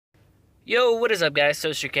Yo, what is up, guys?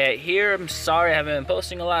 Toaster Cat here. I'm sorry I haven't been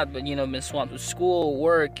posting a lot, but been swamped with school,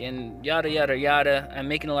 work, and yada yada yada. I'm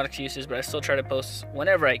making a lot of excuses, but I still try to post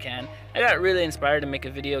whenever I can. I got really inspired to make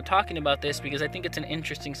a video talking about this because I think it's an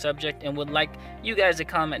interesting subject and would like you guys to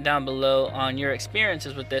comment down below on your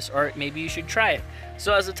experiences with this, or maybe you should try it.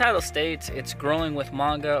 So as the title states, it's growing with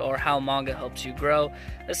manga, or how manga helps you grow.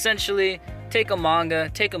 Essentially, take a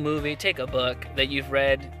manga, take a movie, take a book that you've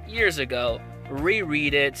read years ago,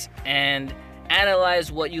 reread it, and analyze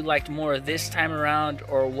what you liked more this time around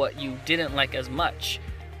or what you didn't like as much.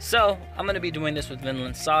 So I'm going to be doing this with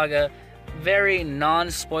Vinland Saga. Very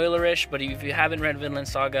non-spoilerish, but if you haven't read Vinland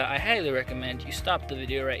Saga, I highly recommend you stop the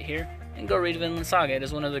video right here and go read Vinland Saga. It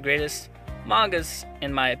is one of the greatest mangas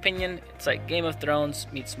in my opinion. It's like Game of Thrones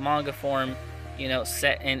meets manga form,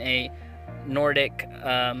 set in a Nordic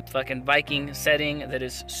fucking Viking setting that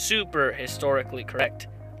is super historically correct.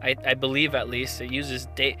 I believe, at least. It uses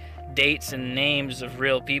dates and names of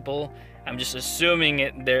real people. I'm just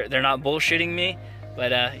assuming they're not bullshitting me.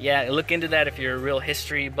 But yeah, look into that if you're a real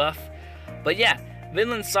history buff. But yeah,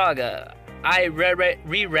 Vinland Saga. I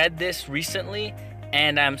reread this recently,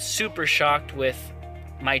 and I'm super shocked with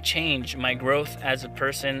my change, my growth as a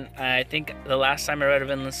person. I think the last time I read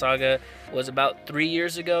Vinland Saga was about 3 or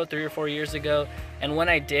 4 years ago. And when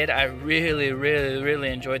I did, I really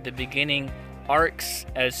enjoyed the beginning arcs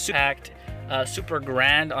as super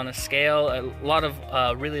grand on a scale. A lot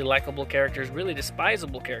of really likable characters, really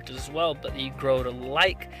despisable characters as well, but you grow to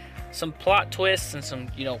like. Some plot twists and some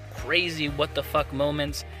crazy what the fuck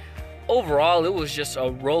moments. Overall, it was just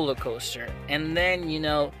a roller coaster. And then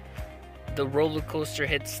the roller coaster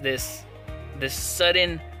hits this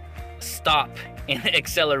sudden stop in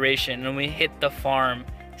acceleration, and we hit the farm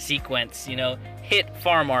sequence, hit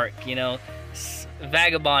farm arc,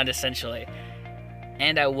 vagabond essentially.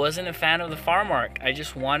 And I wasn't a fan of the farm arc. I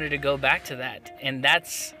just wanted to go back to that. And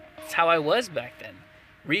that's how I was back then.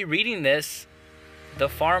 Rereading this, the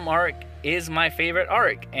farm arc is my favorite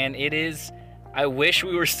arc. And it is, I wish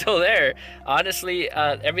we were still there. Honestly,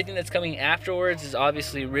 everything that's coming afterwards is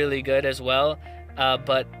obviously really good as well.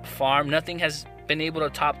 But farm, nothing has been able to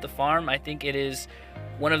top the farm. I think it is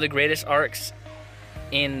one of the greatest arcs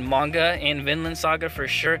in manga, in Vinland Saga for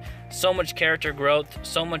sure. So much character growth,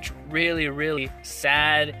 so much really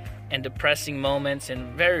sad and depressing moments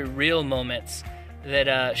and very real moments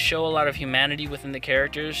that show a lot of humanity within the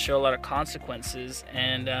characters, show a lot of consequences,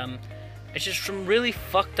 and it's just some really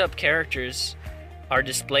fucked up characters are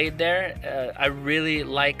displayed there. I really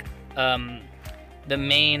like the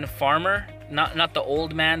main farmer, not the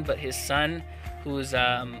old man, but his son, who's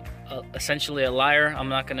essentially a liar. I'm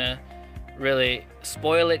not gonna really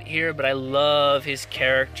spoil it here, but I love his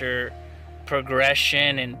character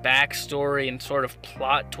progression and backstory and sort of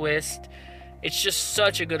plot twist. It's just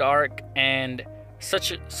such a good arc and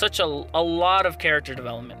such a lot of character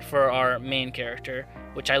development for our main character,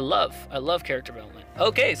 which I love. I love character development.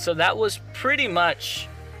 Okay, so that was pretty much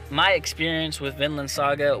my experience with Vinland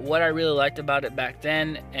Saga, what I really liked about it back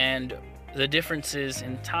then, and the differences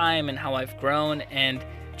in time and how I've grown. And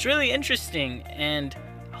it's really interesting, and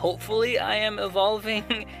hopefully I am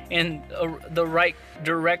evolving in the right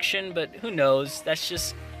direction, but who knows? That's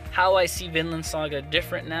just how I see Vinland Saga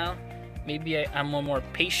different now. Maybe I'm a more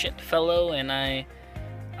patient fellow, and I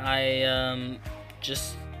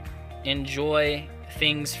just enjoy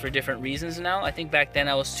things for different reasons now. I think back then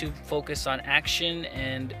I was too focused on action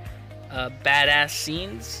and badass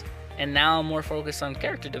scenes, and now I'm more focused on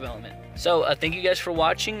character development. So thank you guys for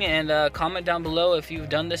watching, and comment down below if you've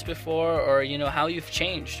done this before, or how you've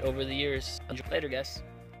changed over the years. Later, guys.